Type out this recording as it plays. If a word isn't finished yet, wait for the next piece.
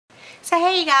So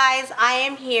hey you guys, I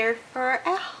am here for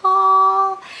a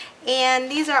haul,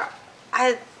 and these are,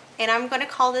 I'm going to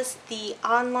call this the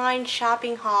online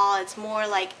shopping haul. It's more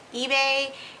like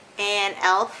eBay and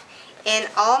Elf, and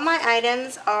all my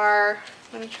items are,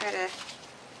 let me try to,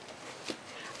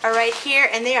 are right here,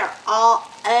 and they are all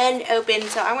unopened,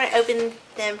 so I'm going to open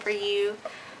them for you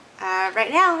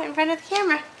right now in front of the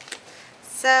camera.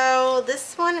 So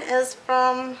this one is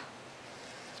from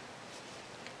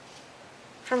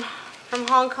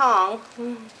Hong Kong,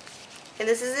 and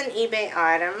this is an eBay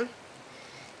item,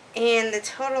 and the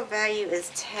total value is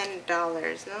 $10.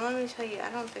 Now let me tell you, I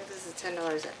don't think this is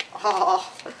 $10 at all,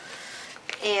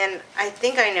 and I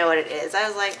think I know what it is. I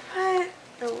was like, what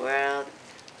in the world?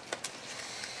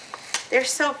 They're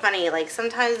so funny. Like,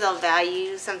 sometimes they'll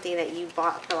value something that you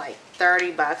bought for like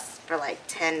 30 bucks for like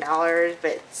 $10,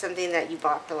 but something that you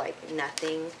bought for like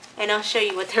nothing, and I'll show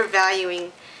you what they're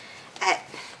valuing at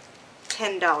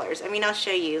 $10. I mean, I'll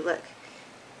show you. Look,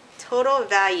 total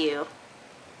value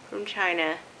from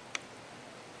China,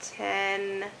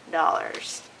 $10.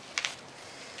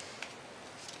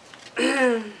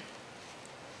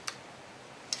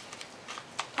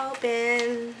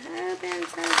 Open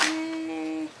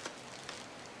something.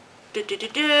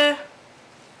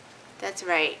 That's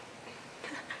right.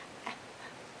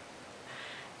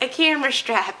 A camera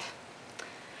strap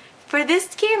for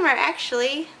this camera,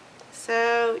 actually.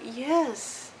 So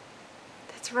yes,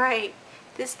 that's right.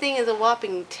 This thing is a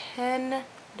whopping $10,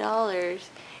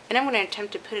 and I'm going to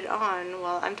attempt to put it on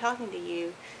while I'm talking to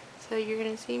you. So you're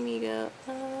going to see me go,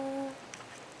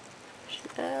 push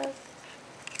it up.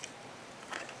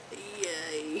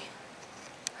 Yay.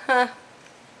 Huh.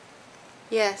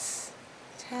 Yes,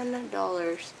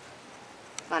 $10.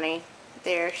 Funny.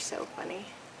 They're so funny.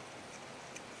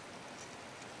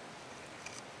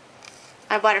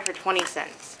 I bought it for 20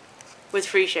 cents. With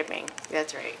free shipping.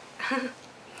 That's right.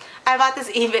 I bought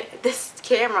this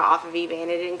camera off of eBay,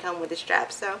 and it didn't come with a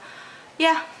strap, so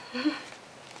yeah.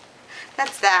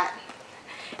 That's that.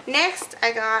 Next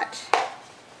I got,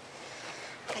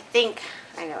 I think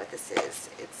I know what this is.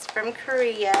 It's from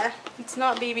Korea. It's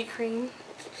not BB cream.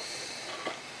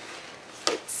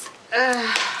 It's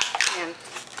man.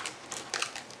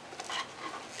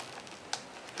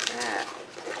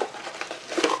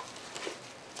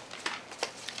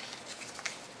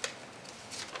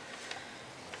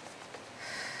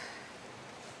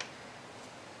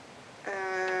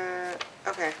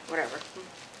 Okay, whatever.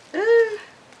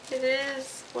 It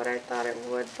is what I thought it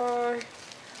would buy.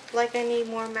 Like, I need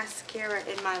more mascara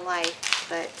in my life,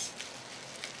 but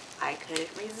I couldn't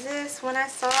resist when I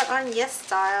saw it on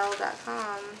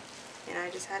YesStyle.com, and I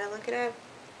just had to look it up.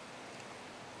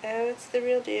 Oh, it's the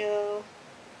real deal.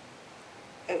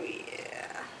 Oh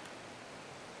yeah.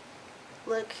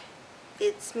 Look,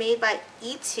 it's made by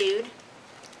Etude,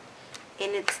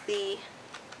 and it's the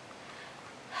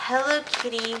Hello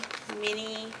Kitty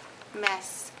Mini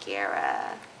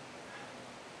Mascara.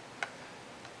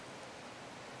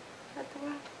 Is that the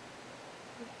one?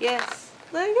 Yes.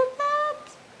 Look at that.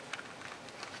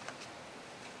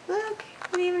 Look,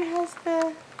 it even has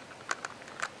the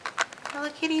Hello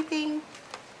Kitty thing.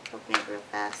 Open it real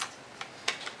fast.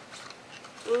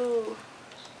 Ooh.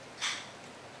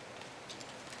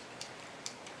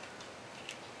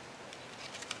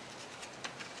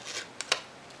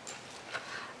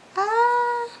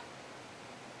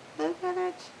 Look at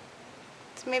it.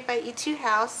 It's made by Etude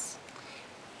House,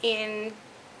 and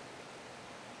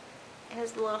it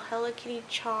has the little Hello Kitty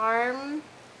charm.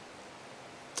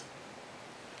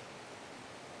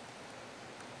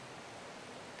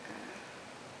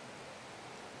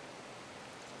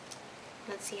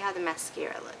 Let's see how the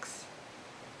mascara looks.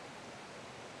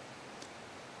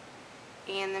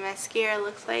 And the mascara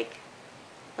looks like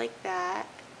that.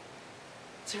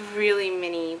 It's really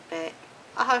mini, but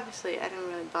obviously I didn't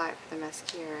really buy it for the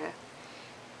mascara.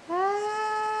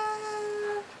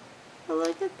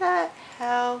 Look at that.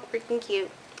 How freaking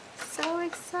cute. So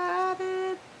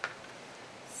excited.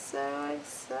 So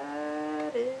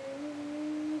excited.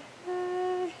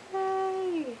 Hey,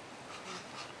 hey.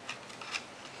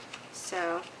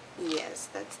 So, yes,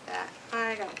 that's that.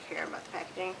 I don't care about the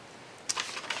packaging.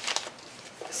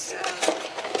 So,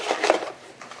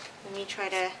 let me try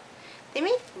to, they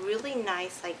make really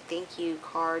nice, like, thank you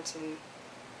cards, and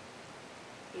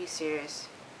are you serious?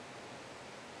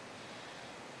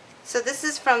 So this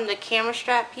is from the camera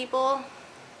strap people,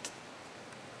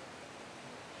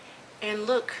 and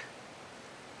look,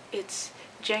 it's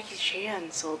Jackie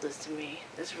Chan sold this to me.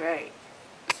 That's right,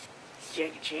 it's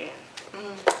Jackie Chan.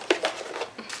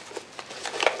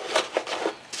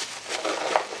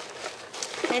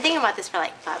 I think I bought this for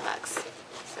like $5.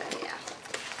 So yeah.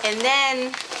 And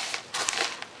then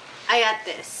I got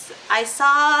this. I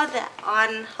saw that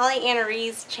on Holly Anna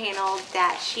Ree's channel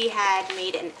that she had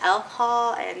made an elf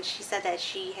haul, and she said that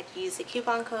she had used a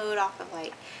coupon code off of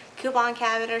like Coupon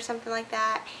Cabin or something like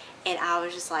that. And I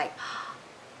was just like,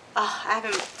 oh, I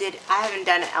haven't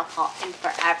done an elf haul in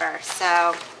forever.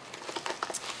 So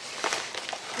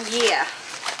yeah.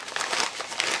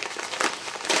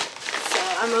 So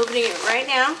I'm opening it right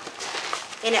now.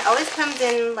 And it always comes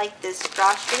in like this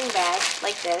drawstring bag,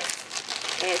 like this.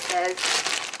 And it says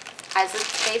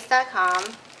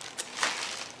islipspace.com.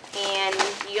 And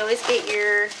you always get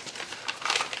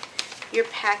your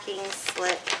packing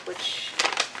slip, which,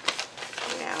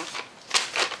 you know,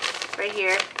 right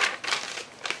here.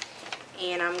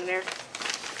 And I'm gonna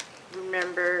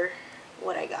remember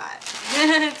what I got.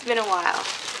 It's been a while.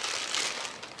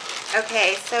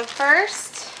 Okay, so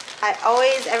first,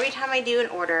 every time I do an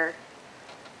order,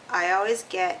 I always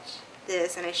get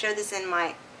this, and I showed this in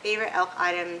my favorite elf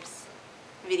items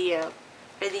video,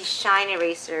 are these shine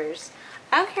erasers.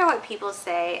 I don't care what people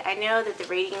say. I know that the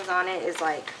ratings on it is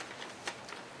like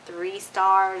 3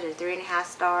 stars or 3.5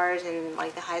 stars, and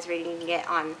like the highest rating you can get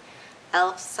on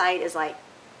Elf's site is like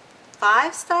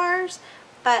 5 stars.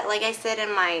 But like I said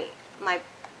in my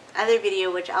other video,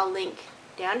 which I'll link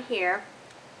down here,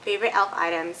 favorite elf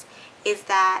items, is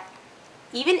that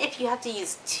even if you have to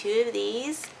use 2 of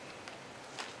these,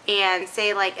 and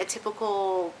say like a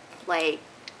typical like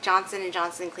Johnson &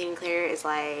 Johnson Clean and Clear is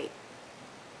like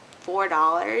 $4,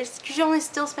 because you're only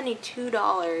still spending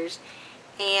 $2,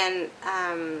 and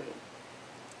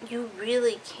you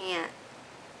really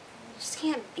just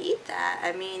can't beat that.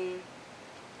 I mean,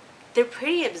 they're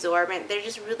pretty absorbent. They're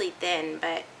just really thin,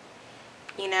 but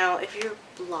you know, if you're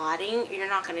blotting, you're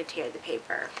not going to tear the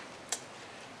paper.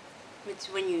 It's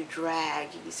when you drag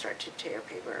you start to tear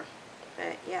paper.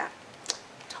 But yeah,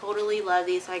 totally love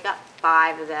these. So I got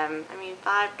 5 of them. I mean,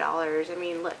 $5. I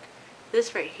mean, look,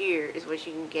 this right here is what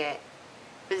you can get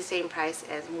for the same price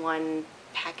as 1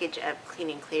 package of Clean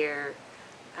and Clear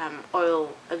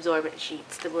oil absorbent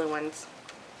sheets, the blue ones.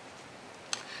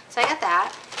 So I got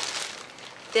that.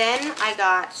 Then I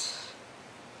got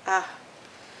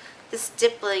the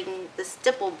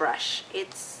stipple brush.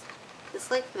 It's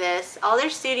like this. All their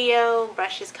studio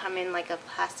brushes come in like a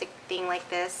plastic thing like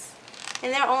this,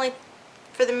 and they're only,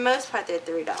 for the most part, they're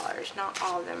 $3. Not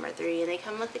all of them are $3, and they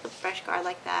come with like a brush guard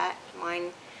like that.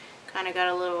 Mine kind of got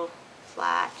a little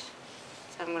flat,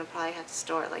 so I'm gonna probably have to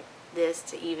store it like this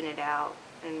to even it out,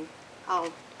 and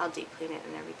I'll deep clean it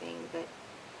and everything. But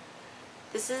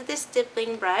this is the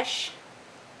stippling brush.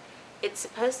 It's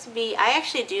supposed to be, I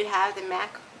actually do have the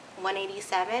MAC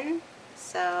 187,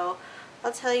 so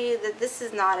I'll tell you that this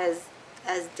is not as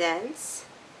dense,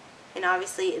 and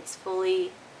obviously it's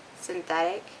fully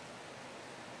synthetic,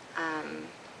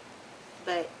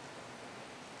 but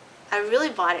I really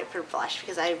bought it for blush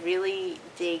because I really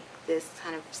dig this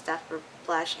kind of stuff for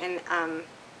blush, and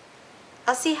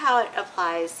I'll see how it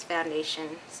applies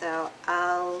foundation, so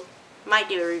might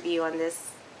do a review on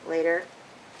this later.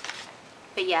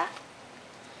 But yeah.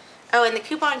 Oh, and the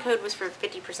coupon code was for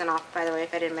 50% off, by the way,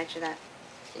 if I didn't mention that.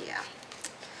 Yeah.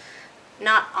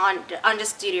 Not on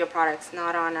just studio products,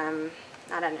 not on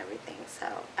everything.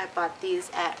 So I bought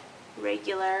these at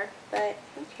regular, but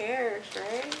who cares,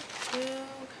 right? Who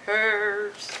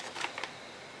cares?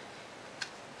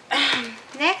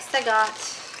 Next I got,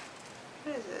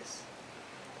 what is this?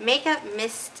 Makeup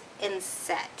Mist and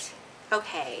Set.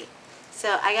 Okay,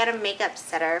 so I got a makeup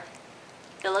setter.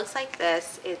 It looks like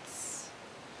this. It's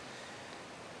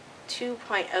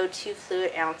 2.02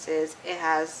 fluid ounces. It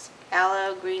has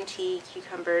aloe, green tea,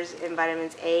 cucumbers, and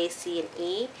vitamins A, C, and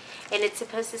E. And it's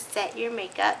supposed to set your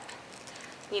makeup.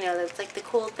 You know, that's like the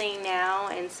cool thing now.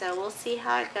 And so we'll see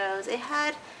how it goes. It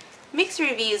had mixed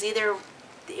reviews. Either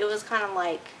it was kind of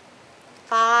like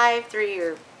 5, 3,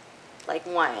 or like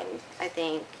 1, I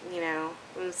think, you know.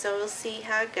 And so we'll see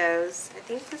how it goes. I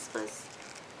think this was,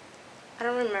 I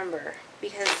don't remember,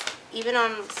 because even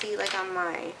on, see, like on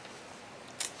my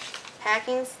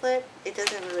packing slip, it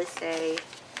doesn't really say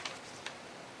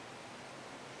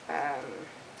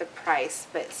the price,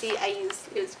 but see, it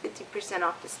was 50%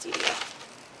 off the studio.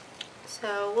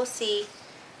 So we'll see.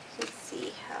 Let's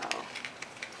see how.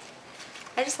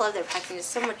 I just love their packaging. It's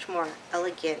so much more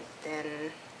elegant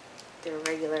than their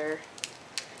regular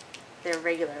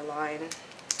line.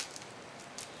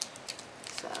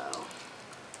 So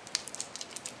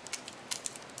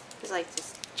just like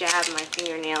just jab my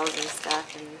fingernails and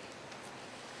stuff, and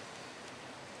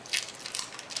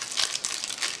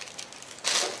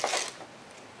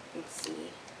let's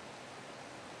see.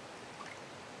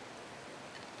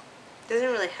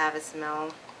 Doesn't really have a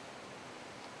smell.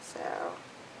 So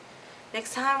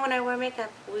next time when I wear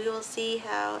makeup, we will see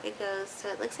how it goes. So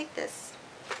it looks like this.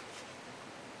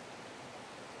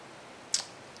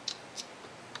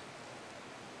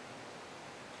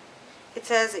 It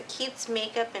says it keeps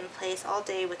makeup in place all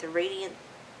day with a radiance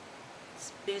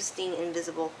boosting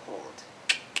invisible hold.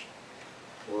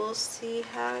 We'll see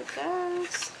how it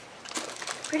goes.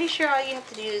 Pretty sure all you have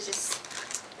to do is just,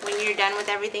 when you're done with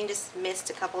everything, just mist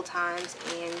a couple times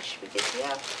and you should be good to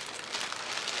go.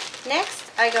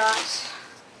 Next, I got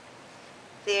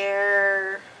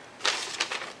their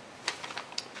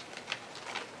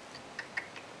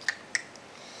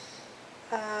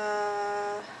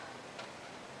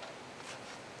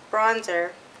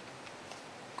bronzer,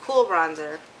 cool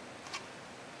bronzer.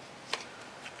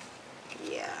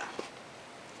 Yeah,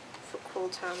 for cool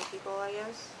tone people, I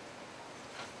guess.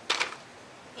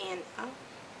 And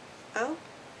oh,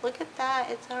 look at that!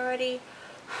 It's already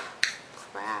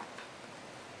crap.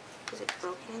 Is it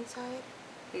broken inside?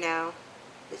 No,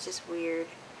 it's just weird.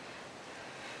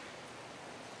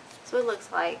 So it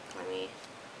looks like. Let me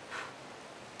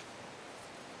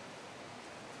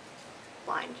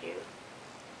blind you.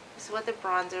 This is what the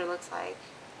bronzer looks like.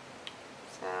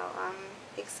 So I'm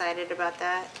excited about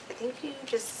that. I think you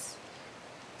just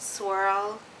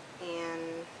swirl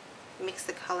and mix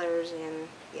the colors and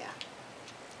yeah.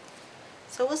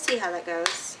 So we'll see how that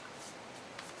goes.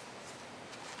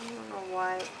 I don't know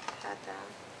why I had that.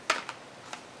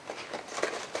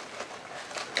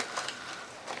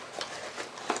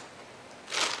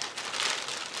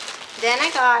 Then I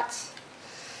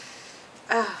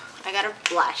got a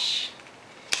blush.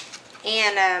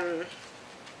 And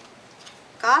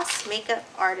Goss makeup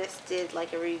artist did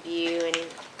like a review, and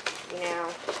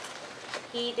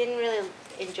he didn't really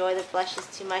enjoy the blushes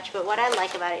too much, but what I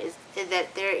like about it is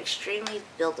that they're extremely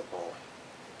buildable.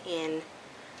 And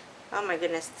oh my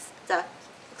goodness, this stuff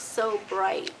looks so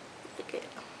bright. Look at it.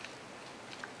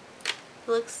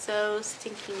 It looks so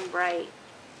stinking bright.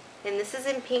 And this is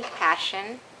in Pink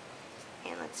Passion.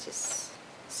 And let's just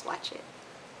swatch it.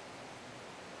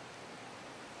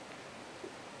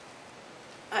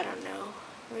 I don't know,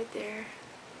 right there.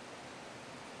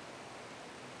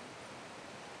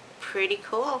 Pretty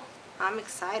cool. I'm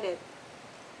excited.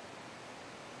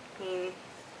 I mean,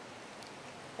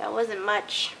 that wasn't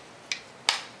much.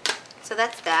 So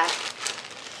that's that.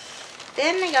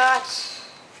 Then I got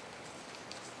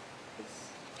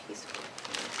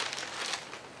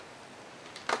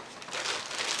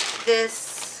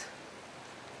this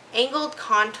angled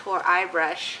contour eye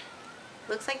brush.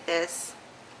 Looks like this.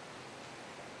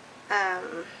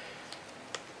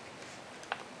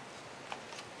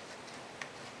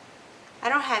 I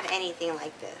don't have anything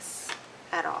like this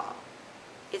at all.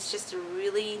 It's just a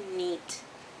really neat,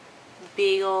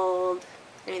 big old,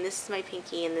 I mean, this is my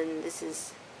pinky and then this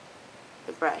is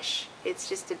the brush. It's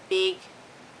just a big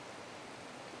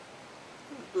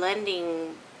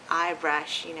blending eye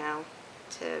brush, you know,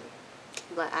 to,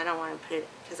 but I don't want to put it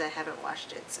because I haven't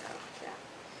washed it, so yeah.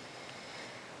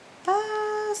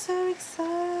 Oh, so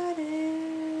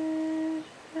excited.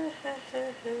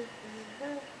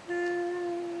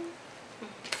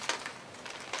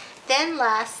 Then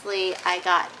lastly, I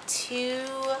got 2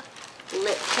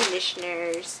 lip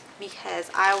conditioners because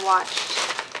I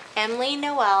watched Emily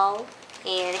Noel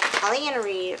and Kellyanne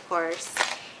Reed, of course,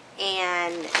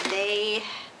 and they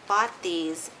bought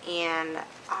these, and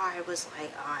I was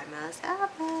like, oh, I must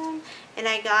have them. And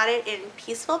I got it in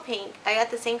Peaceful Pink. I got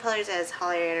the same colors as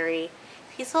Kellyanne Reed,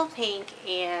 Peaceful Pink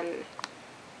and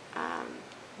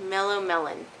Mellow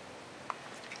Melon.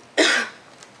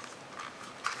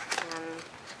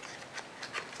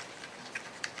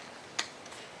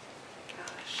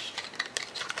 Gosh.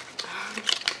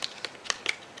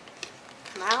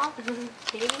 Come out,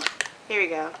 maybe? Here we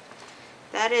go.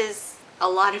 That is a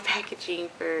lot of packaging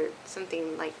for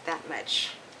something like that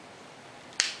much.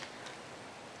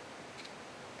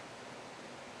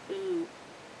 Ooh.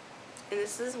 And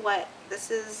this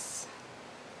is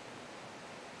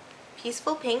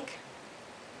Peaceful Pink.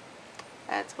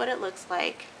 That's what it looks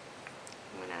like.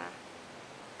 I'm gonna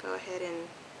go ahead and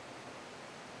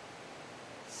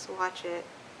swatch it.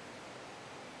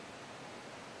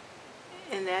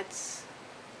 And that's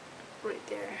right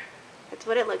there. That's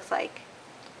what it looks like.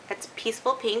 That's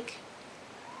Peaceful Pink.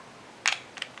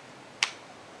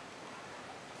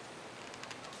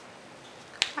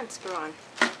 Come on, screw on.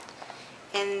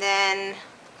 And then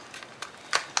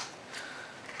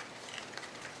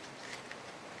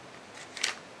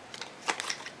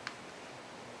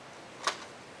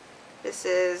this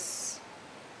is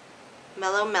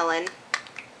Mellow Melon.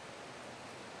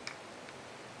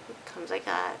 It comes like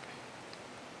that.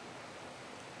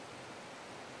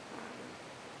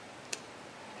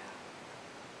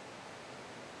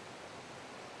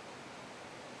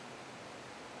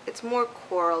 It's more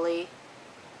corally.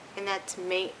 And that's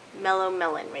Mellow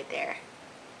Melon right there.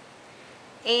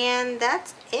 And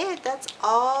that's it. That's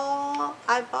all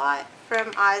I bought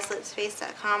from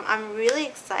EyeslipsFace.com. I'm really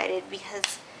excited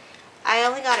because I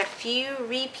only got a few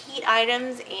repeat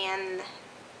items and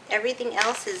everything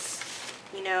else is,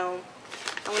 you know,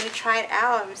 I'm going to try it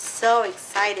out. I'm so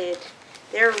excited.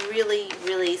 They're really,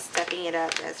 really stepping it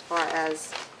up as far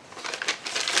as,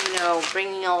 you know,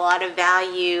 bringing a lot of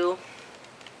value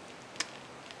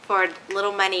for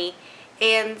little money.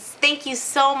 And thank you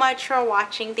so much for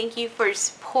watching. Thank you for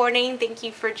supporting. Thank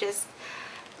you for just,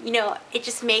 you know, it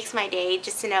just makes my day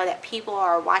just to know that people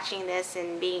are watching this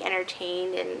and being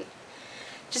entertained and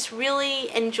just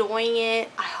really enjoying it,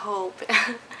 I hope.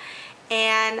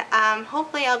 And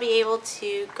hopefully I'll be able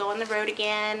to go on the road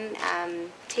again,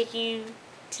 take you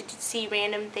to see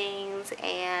random things,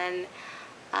 and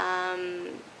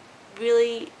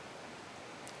really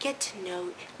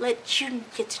let you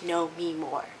get to know me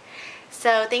more.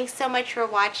 So thanks so much for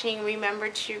watching. Remember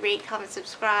to rate, comment,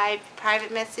 subscribe,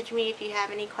 private message me if you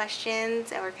have any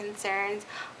questions or concerns.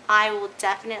 I will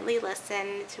definitely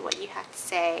listen to what you have to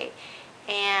say.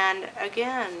 And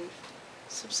again,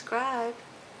 subscribe.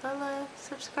 Hello,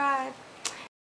 subscribe.